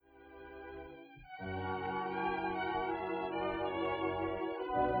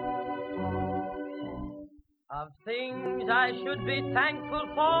Of things I should be thankful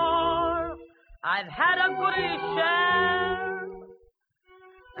for, I've had a goodish share.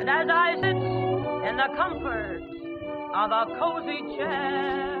 And as I sit in the comfort of a cozy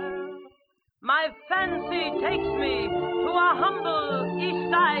chair, my fancy takes me to a humble east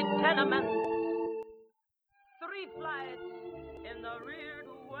side tenement. 3 flights in the rear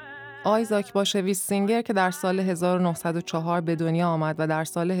to west. آیزاک باشویس سینگر که در سال 1904 به دنیا آمد و در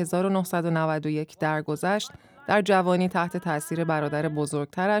سال 1991 درگذشت، در جوانی تحت تأثیر برادر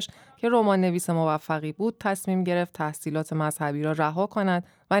بزرگترش که رمان نویس موفقی بود، تصمیم گرفت تحصیلات مذهبی را رها کند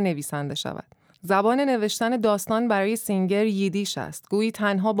و نویسنده شود. زبان نوشتن داستان برای سینگر ییدیش است. گویی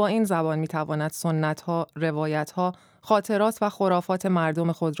تنها با این زبان میتواند سنت‌ها، روایت‌ها، خاطرات و خرافات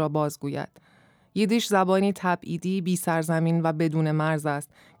مردم خود را بازگوید. ییدیش زبانی تبعیدی، بی سرزمین و بدون مرز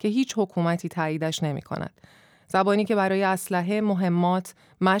است که هیچ حکومتی تاییدش نمی‌کند. زبانی که برای اسلحه، مهمات،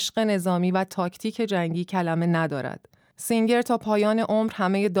 مشق نظامی و تاکتیک جنگی کلمه ندارد. سینگر تا پایان عمر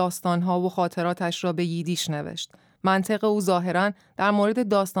همه داستانها و خاطراتش را به ییدیش نوشت. منطق او ظاهراً در مورد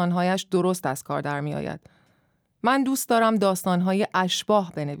داستانهایش درست از کار در می آید. من دوست دارم داستانهای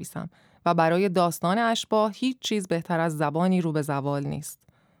اشباح بنویسم و برای داستان اشباح هیچ چیز بهتر از زبانی رو به زوال نیست.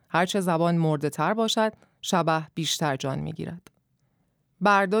 هرچه زبان مرده تر باشد، شبح بیشتر جان می گیرد.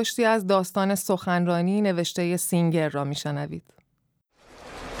 برداشتی از داستان سخنرانی نوشته سینگر را می شنوید.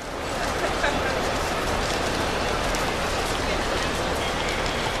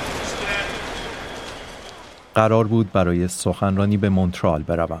 قرار بود برای سخنرانی به مونترال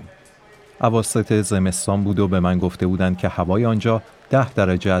بروم. اواسط زمستان بود و به من گفته بودند که هوای آنجا 10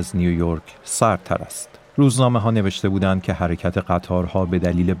 درجه از نیویورک سردتر است. روزنامه ها نوشته بودند که حرکت قطارها به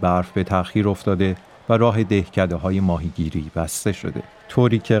دلیل برف به تأخیر افتاده و راه دهکده های ماهیگیری بسته شده،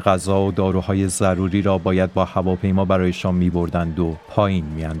 طوری که غذا و داروهای ضروری را باید با هواپیما برایشان می بردند و پایین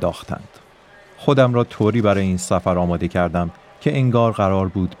می انداختند. خودم را طوری برای این سفر آماده کردم که انگار قرار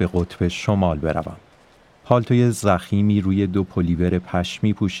بود به قطب شمال بروم. پالتوی ضخیمی روی 2 پلیور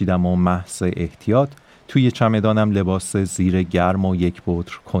پشمی پوشیدم و محض احتیاط توی چمدانم لباس زیر گرم و 1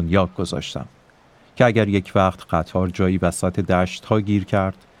 بطر کنیاک گذاشتم که اگر یک وقت قطار جایی وسط دشت ها گیر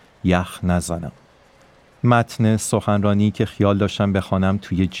کرد یخ نزنم. متن سخنرانی که خیال داشتم بخوانم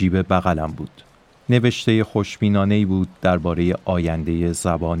توی جیب بغلم بود. نوشته خوشبینانه‌ای بود درباره آینده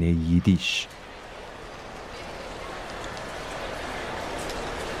زبان ییدیش.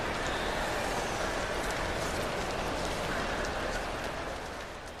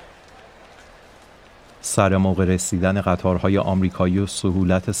 سر موقع رسیدن قطارهای آمریکایی و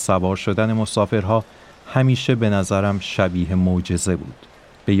سهولت سوار شدن مسافرها همیشه به نظرم شبیه معجزه بود.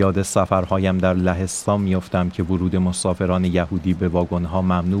 به یاد سفرهایم در لهستان میافتم که ورود مسافران یهودی به واگن‌ها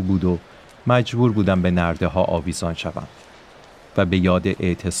ممنوع بود و مجبور بودم به نرده‌ها آویزان شوم. و به یاد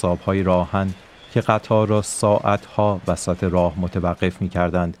اعتصاب‌های راهن که قطار را ساعت‌ها وسط راه متوقف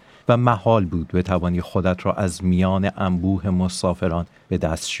می‌کردند و محال بود بتوانی خودت را از میان انبوه مسافران به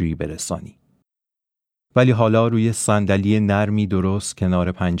دستشویی برسانی. ولی حالا روی صندلی نرمی درست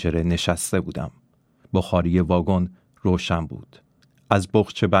کنار پنجره نشسته بودم. بخاری واگن روشن بود. از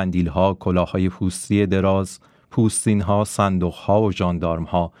بخچه بندیل‌ها، کلاه‌های پوستی دراز، پوستین‌ها، صندوق‌ها و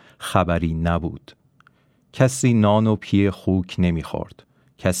ژاندارم‌ها خبری نبود. کسی نان و پی خوک نمی‌خورد.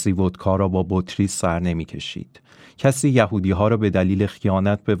 کسی ودکا را با بطری سر نمی‌کشید. کسی یهودی‌ها را به دلیل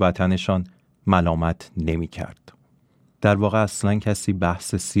خیانت به وطنشان ملامت نمی‌کرد. در واقع اصلاً کسی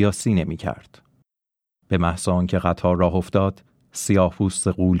بحث سیاسی نمی‌کرد. به محض آنکه قطار راه افتاد، سیاه‌پوست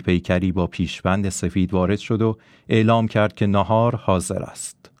غول پیکری با پیشبند سفید وارد شد و اعلام کرد که ناهار حاضر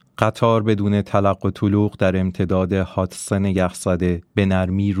است. قطار بدون تلق و طلوق در امتداد هاتسن یخزده به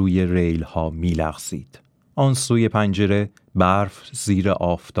نرمی روی ریل ها می‌لغزید. آن سوی پنجره برف زیر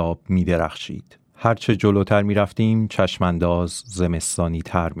آفتاب می‌درخشید. هرچه جلوتر می‌رفتیم چشمانداز زمستانی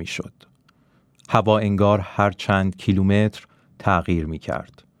تر می‌شد. هوا انگار هر چند کیلومتر تغییر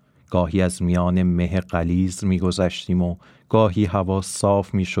می‌کرد. گاهی از میان مه غلیظ می‌گذشتیم و گاهی هوا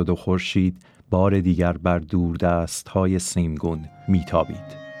صاف می‌شد و خورشید بار دیگر بر دوردست‌های سیمگون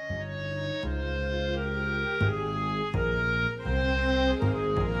می‌تابید.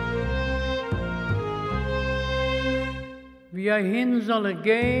 Hierhin soll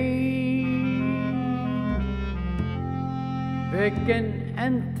gehen, wegen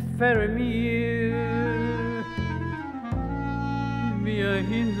entfermir.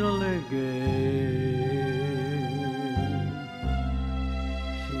 Hierhin soll gehen,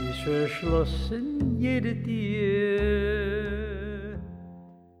 sie ist verschlossen jede Tür.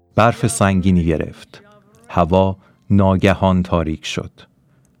 برف سنگینی گرفت. هوا ناگهان تاریک شد.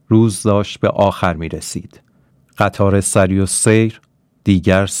 روز داشت به آخر می رسید. قطار سری و سیر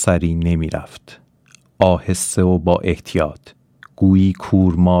دیگر سری نمی رفت. آهسته و با احتیاط، گویی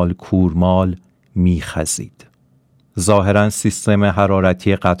کورمال میخزید. ظاهراً سیستم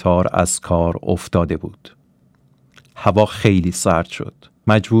حرارتی قطار از کار افتاده بود. هوا خیلی سرد شد.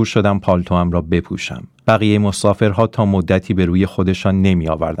 مجبور شدم پالتوام را بپوشم. بقیه مسافرها تا مدتی به روی خودشان نمی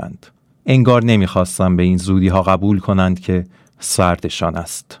آوردند. انگار نمیخواستم به این زودی ها قبول کنند که سردشان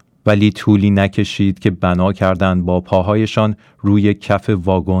است. ولی طولی نکشید که بنا کردند با پاهایشان روی کف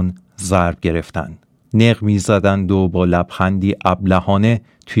واگن ضرب گرفتند. نق می زدند و با لبخندی ابلهانه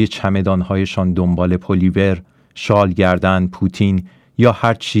توی چمدانهایشان دنبال پلیور، شال گردن، پوتین یا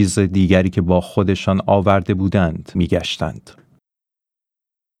هر چیز دیگری که با خودشان آورده بودند می گشتند.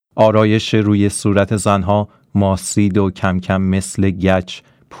 آرایش روی صورت زنها ماسید و کم کم مثل گچ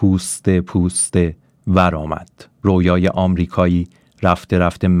پوسته ور آمد. رویای آمریکایی رفته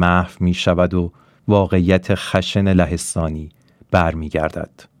رفته محو می شود و واقعیت خشن لهستانی بر می گردد.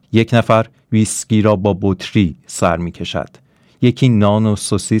 یک نفر ویسکی را با بطری سر می کشد. یکی نان و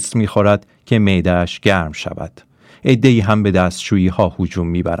سوسیس می خورد که معده‌اش گرم شود. عده‌ای هم به دستشویی ها هجوم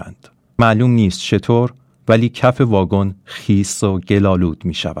می برند. معلوم نیست چطور، ولی کف واگن خیس و گلالود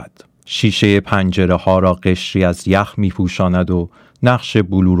می شود. شیشه پنجره ها را قشری از یخ می پوشاند و نقش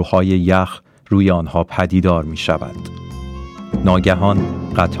بلورهای یخ روی آنها پدیدار می شود.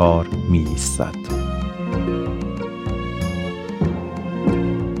 ناگهان قطار می ایستد.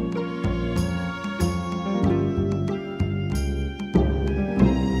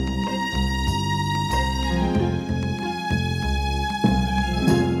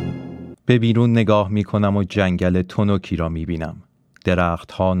 به بیرون نگاه می کنم و جنگل تنوکی را می بینم.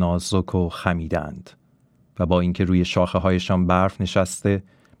 درخت ها نازک و خمیدند و با اینکه روی شاخه هایشان برف نشسته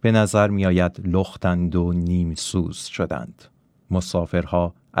به نظر می آید لختند و نیم سوز شدند.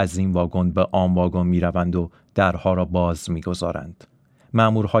 مسافرها از این واگن به آن واگن می روند و درها را باز می گذارند.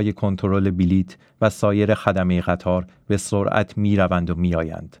 مامورهای کنترل بلیط و سایر خدمه قطار به سرعت می روند و می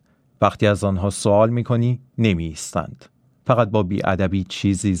آیند. وقتی از آنها سوال می کنی نمی ایستند. فقط با بی‌ادبی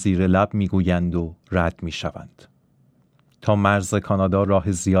چیزی زیر لب می گویند و رد می شوند. تا مرز کانادا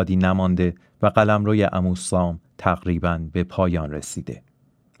راه زیادی نمانده و قلمروی اموسام تقریباً به پایان رسیده.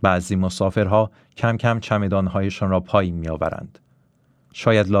 بعضی مسافرها کم کم چمدانهایشان را پایین می آورند.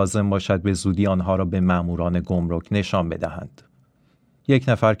 شاید لازم باشد به زودی آنها را به ماموران گمرک نشان بدهند. یک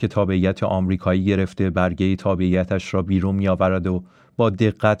نفر که تابعیت آمریکایی گرفته برگه تابعیتش را بیرون می آورد و با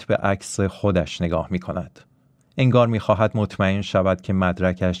دقت به عکس خودش نگاه می کند. انگار می خواهد مطمئن شود که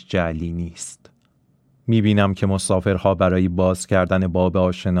مدرکش جعلی نیست. می بینم که مسافرها برای باز کردن باب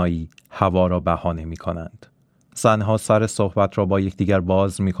آشنایی هوا را بهانه می کنند. زنها سر صحبت را با یکدیگر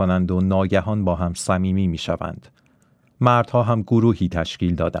باز می کنند و ناگهان با هم صمیمی می شوند. مردها هم گروهی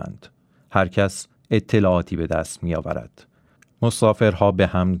تشکیل دادند. هر کس اطلاعاتی به دست می آورد. مسافرها به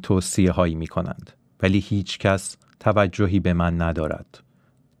هم توصیه هایی می کنند. ولی هیچ کس توجهی به من ندارد.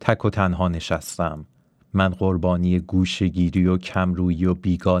 تک و تنها نشستم. من قربانی گوشه‌گیری و کمرویی و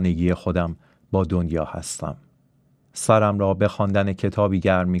بیگانگی خودم با دنیا هستم. سرم را به خواندن کتابی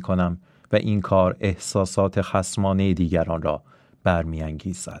گرم می کنم و این کار احساسات خصمانه دیگران را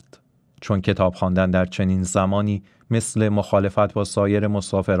برمی‌انگیزد. چون کتاب خواندن در چنین زمانی مثل مخالفت با سایر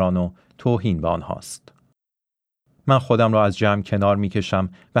مسافران و توهین به آنهاست. من خودم را از جمع کنار می کشم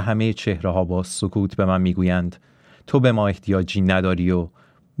و همه چهره ها با سکوت به من می گویند تو به ما احتیاجی نداری و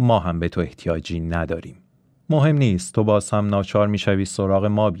ما هم به تو احتیاجی نداریم. مهم نیست، تو باز هم ناچار می شوی سراغ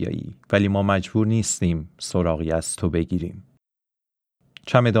ما بیایی، ولی ما مجبور نیستیم سراغی از تو بگیریم.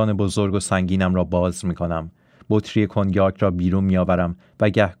 چمدان بزرگ و سنگینم را باز می کنم. بطری کنیاک را بیرون می آورم و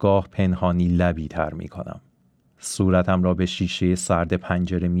گهگاه پنهانی لبی تر می کنم. صورتم را به شیشه سرد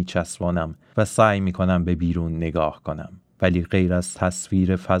پنجره می چسبانم و سعی می کنم به بیرون نگاه کنم. ولی غیر از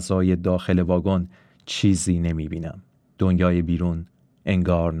تصویر فضای داخل واگن چیزی نمی بینم. دنیای بیرون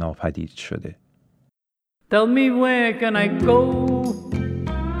انگار ناپدید شده. Tell me where can I go?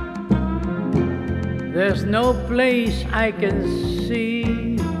 There's no place I can see.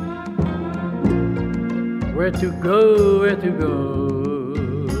 Where to go, where to go?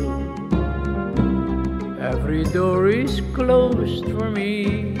 Every door is closed for me.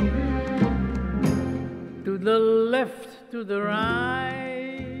 To the left, to the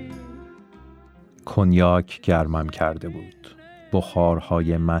right. کنیاک گرمم کرده بود.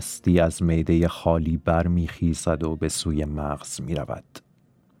 بخارهای مستی از معده خالی برمیخیزد و به سوی مغز می رود.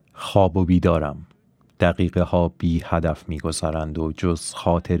 خواب و بیدارم. دقیقه ها بی هدف می گذرند و جز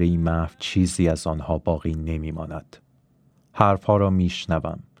خاطره محو چیزی از آنها باقی نمی ماند. حرفها را می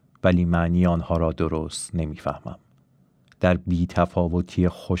شنوم ولی معنی آنها را درست نمی فهمم. در بی تفاوتی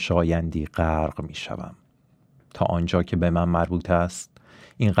خوشایندی غرق می شوم. تا آنجا که به من مربوط است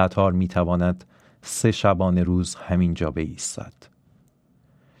این قطار می تواند 3 شبانه روز همینجا بایستد.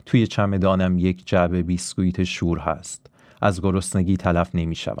 توی چمدانم یک جعبه بیسکویت شور هست. از گرسنگی تلف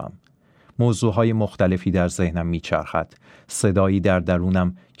نمی‌شوم. موضوعهای مختلفی در ذهنم میچرخد. صدایی در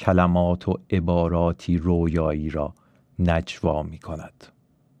درونم کلمات و عباراتی رویایی را نجوا می‌کند.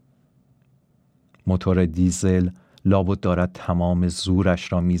 موتور دیزل لابد دارد تمام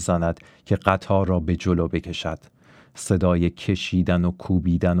زورش را میزند که قطار را به جلو بکشد. صدای کشیدن و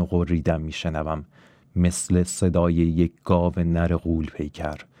کوبیدن و غریدن میشنوم، مثل صدای یک گاو نر غول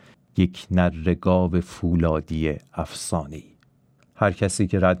پیکر، یک نر گاو فولادی افسانه‌ای. هر کسی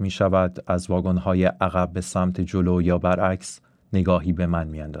که رد می شود از واگن‌های عقب به سمت جلو یا برعکس نگاهی به من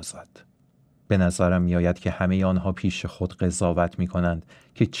می اندازد. به نظرم می آید که همه آنها پیش خود قضاوت می کنند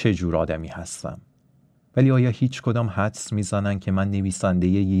که چه جور آدمی هستم. ولی آیا هیچ کدام حدس می زنند که من نویسنده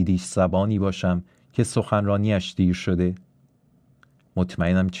ییدیش زبانی باشم که سخنرانیش دیر شده؟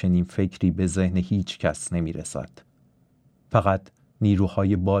 مطمئنم چنین فکری به ذهن هیچ کس نمی رسد. فقط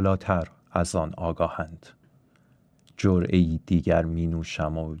نیروهای بالاتر از آن آگاهند. جرعه‌ای دیگر می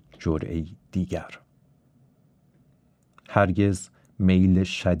نوشم و جرعه‌ای دیگر. هرگز میل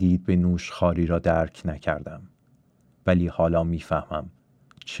شدید به نوشخواری را درک نکردم، ولی حالا می فهمم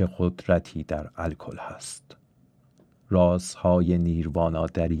چه قدرتی در الکل هست. رازهای نیروانا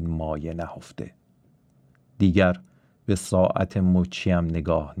در این مایه نهفته. دیگر به ساعت مچیم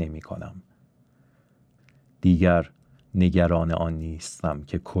نگاه نمی کنم. دیگر نگران آن نیستم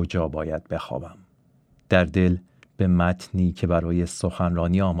که کجا باید بخوابم. در دل به متنی که برای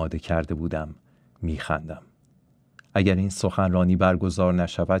سخنرانی آماده کرده بودم می خندم. اگر این سخنرانی برگزار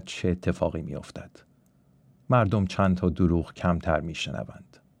نشود چه اتفاقی می افتد؟ مردم چند تا دروغ کمتر می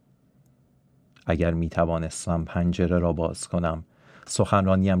شنوند. اگر می توانستم پنجره را باز کنم،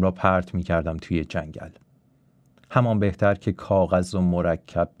 سخنرانیم را پرت می کردم توی جنگل. همان بهتر که کاغذ و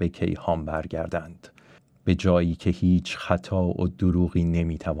مرکب به کیهان برگردند، به جایی که هیچ خطا و دروغی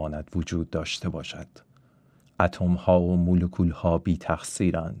نمی تواند وجود داشته باشد. اتم ها و مولکول ها بی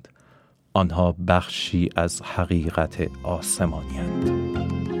تقصیرند. آنها بخشی از حقیقت آسمانی اند.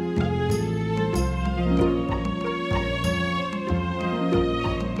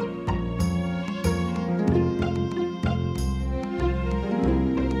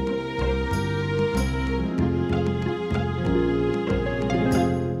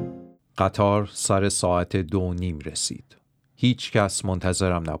 قطار سر ساعت 2:30 رسید. هیچ کس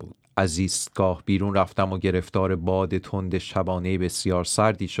منتظرم نبود. از ایستگاه بیرون رفتم و گرفتار باد تند شبانه بسیار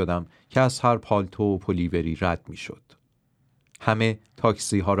سردی شدم که از هر پالتو و پلیوری رد می شد. همه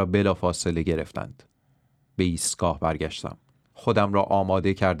تاکسی ها را بلافاصله گرفتند. به ایستگاه برگشتم. خودم را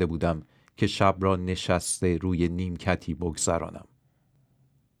آماده کرده بودم که شب را نشسته روی نیمکتی بگذرانم.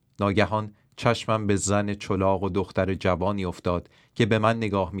 ناگهان چشمم به زن چلاق و دختر جوانی افتاد که به من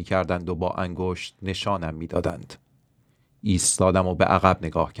نگاه می کردند و با انگشت نشانم می دادند. ایستادم و به عقب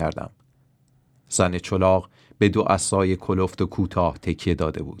نگاه کردم. زن چلاق به 2 عصای کلفت و کوتاه تکیه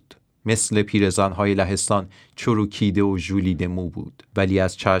داده بود. مثل پیرزن‌های لهستان چروکیده و ژولیده مو بود، ولی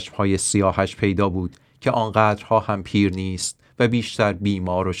از چشم‌های سیاهش پیدا بود که آنقدرها هم پیر نیست و بیشتر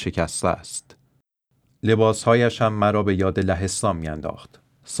بیمار و شکسته است. لباسهایش هم مرا به یاد لهستان می‌انداخت.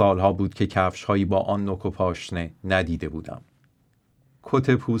 سالها بود که کفش‌هایی با آن نوک و پاشنه ندیده بودم.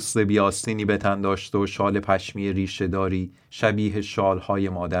 کت پوست بیاستینی به تن داشت و شال پشمی ریشه‌داری شبیه شال‌های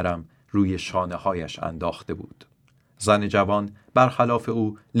مادرم روی شانه‌هایش انداخته بود. زن جوان برخلاف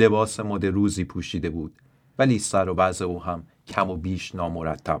او لباس مد روزی پوشیده بود، ولی سر و وضع او هم کم و بیش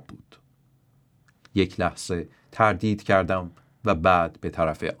نامرتب بود. یک لحظه تردید کردم و بعد به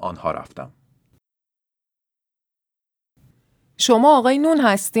طرف آنها رفتم. شما آقای نون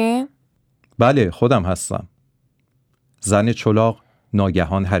هستین؟ بله، خودم هستم. زن چلاق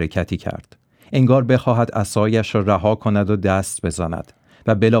ناگهان حرکتی کرد. انگار بخواهد عصایش را رها کند و دست بزند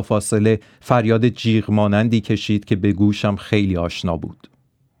و بلافاصله فریاد جیغ مانندی کشید که به گوشم خیلی آشنا بود.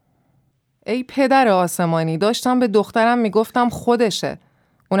 ای پدر آسمانی، داشتم به دخترم میگفتم خودشه.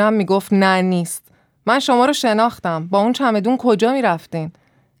 اونم میگفت نه نیست. من شما رو شناختم. با اون چمدون کجا میرفتین؟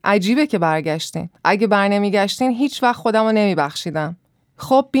 عجیبه که برگشتین. اگه برنمیگشتین هیچ وقت خودم رو نمیبخشیدم.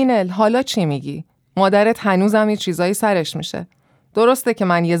 خب بینل، حالا چی میگی؟ مادرت هنوزم یه چیزایی سرش میشه. درسته که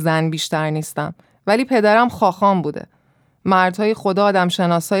من یه زن بیشتر نیستم، ولی پدرم خاخام بوده. مردهای خدا آدم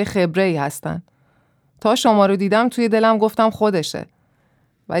شناسای خبره‌ای هستن. تا شما رو دیدم توی دلم گفتم خودشه.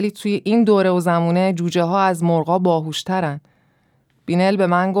 ولی توی این دوره و زمونه جوجه ها از مرغا باهوشترن. بینل به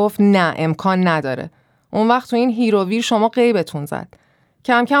من گفت نه، امکان نداره. اون وقت تو این هیروویر شما غیبتون زد.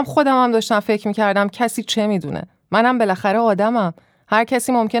 کم کم خودم هم داشتم فکر میکردم کسی چه میدونه. منم بالاخره آدمم. هر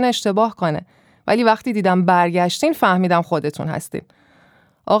کسی ممکنه اشتباه کنه. ولی وقتی دیدم برگشتین فهمیدم خودتون هستین.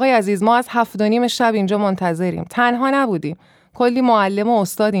 آقای عزیز، ما از 7:30 شب اینجا منتظریم. تنها نبودیم. کلی معلم و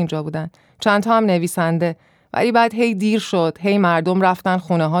استاد اینجا بودن. چند تا هم نویسنده. ولی بعد هی دیر شد. هی مردم رفتن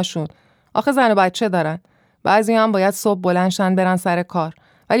خونه هاشون. آخه زن و بچه دارن. بعضی هم باید صبح بلند شن برن سر کار.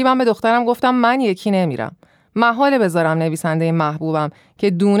 ولی من به دخترم گفتم من یکی نمیرم. محاله بذارم نویسنده محبوبم که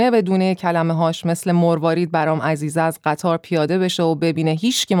دونه به دونه کلمه هاش مثل مروارید برام عزیزه از قطار پیاده بشه و ببینه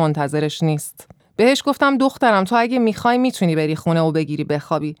هیچکی منتظرش نیست. بهش گفتم دخترم تو اگه میخوای میتونی بری خونه و بگیری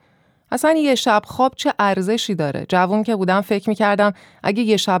بخوابی. اصلا یه شب خواب چه ارزشی داره؟ جوون که بودم فکر میکردم اگه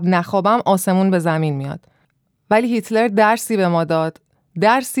یه شب نخوابم آسمون به زمین میاد. ولی هیتلر درسی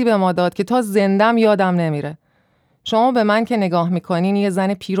به ما داد که تا زندم یادم نمیره. شما به من که نگاه میکنین یه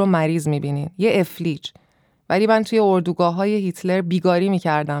زن پیر و مریض میبینین، یه افلیج. ولی من توی اردوگاه‌های هیتلر بیگاری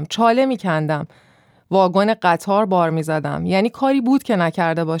میکردم، چاله میکندم، واگن قطار بار میزدم. یعنی کاری بود که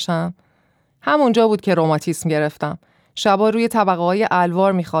نکرده باشم. همونجا بود که روماتیسم گرفتم. شبا روی طبقه‌های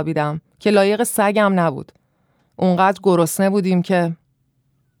الوار میخوابیدم که لایق سگم نبود. اونقدر گرسنه بودیم که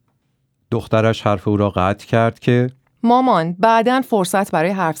دخترش حرف او را قطع کرد که مامان بعداً فرصت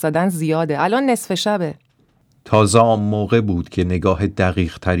برای حرف زدن زیاده. الان نصف شبه. تازه آن موقع بود که نگاه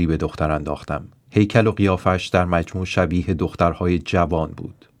دقیق تری به دختر انداختم. هیکل و قیافش در مجموع شبیه دخترهای جوان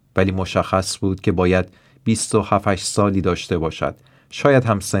بود. ولی مشخص بود که باید 27 سالی داشته باشد. شاید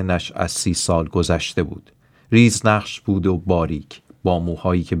هم سنش از 30 سال گذشته بود. ریزنقش بود و باریک، با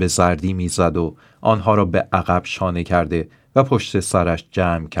موهایی که به زردی میزد و آنها را به عقب شانه کرده و پشت سرش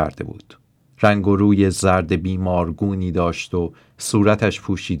جمع کرده بود. رنگ و روی زرد بیمارگونی داشت و صورتش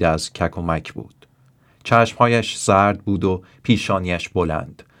پوشیده از کک و مک بود. چشمهایش زرد بود و پیشانیش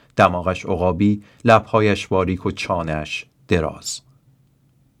بلند، دماغش عقابی، لبهایش باریک و چانه‌اش دراز.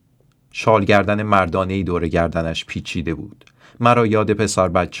 شالگردن مردانه‌ای دور گردنش پیچیده بود. مرا یاد پسر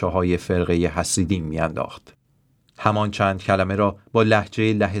بچه‌های فرقه حسیدیم میانداخت. همان چند کلمه را با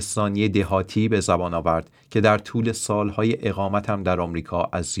لهجه لهستانی دهاتی به زبان آورد که در طول سالهای اقامتم در آمریکا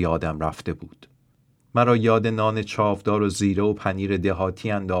از یادم رفته بود. مرا یاد نان چاودار و زیره و پنیر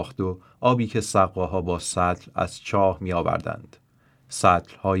دهاتی انداخت و آبی که سقاها با سطل از چاه می آوردند.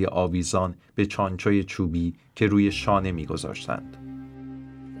 سطل‌های آویزان به چانچوی چوبی که روی شانه می گذاشتند.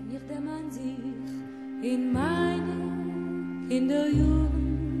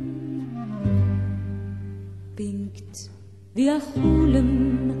 Winkt wir holen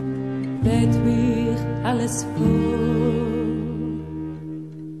wird mir alles vor.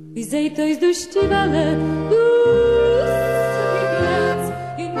 Wie seht euch durch die Welle, du Glitz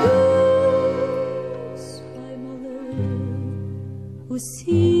in dus Heimale, wo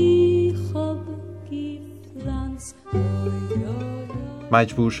sie hab gepflanzt.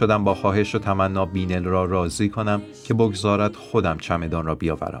 مجبور شدم با خواهش و تمنا بینل را راضی کنم که بگذارد خودم چمدان را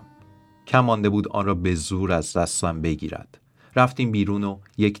بیاورم. کم مانده بود آن را به زور از دستم بگیرد. رفتیم بیرون و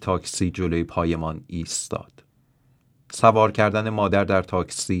یک تاکسی جلوی پایمان ایستاد. سوار کردن مادر در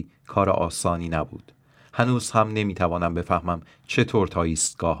تاکسی کار آسانی نبود. هنوز هم نمیتوانم بفهمم چطور تا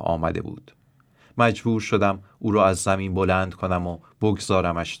ایستگاه آمده بود. مجبور شدم او را از زمین بلند کنم و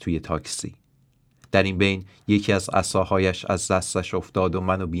بگذارمش توی تاکسی. در این بین یکی از عصاهایش از دستش افتاد و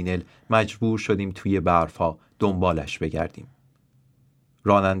من و بینل مجبور شدیم توی برفها دنبالش بگردیم.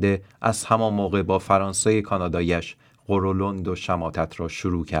 راننده از همان موقع با فرانسه کانادایی‌اش قرولند و شماتت را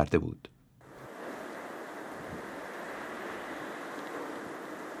شروع کرده بود.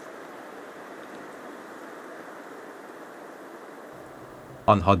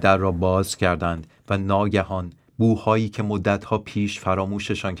 آنها در را باز کردند و ناگهان بوهایی که مدتها پیش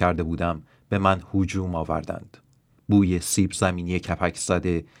فراموششان کرده بودم به من هجوم آوردند. بوی سیب زمینی کپک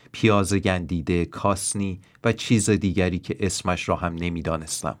زده، پیاز گندیده، کاسنی و چیز دیگری که اسمش را هم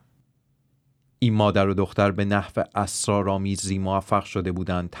نمیدانستم. این مادر و دختر به نحو اسرارآمیزی موفق شده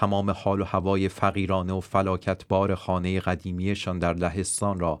بودند تمام حال و هوای فقیرانه و فلاکتبار خانه قدیمیشان در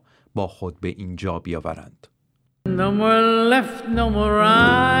لهستان را با خود به اینجا بیاورند. No more left, no more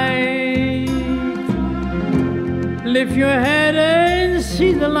right. Lift your head and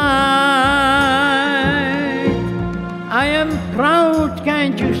see the light. I am proud,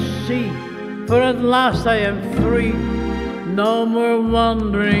 can't you see? For at last I am free. No more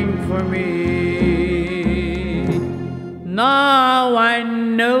wandering for me. Now I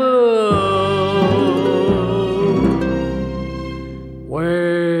know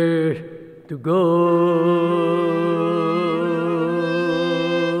where to go.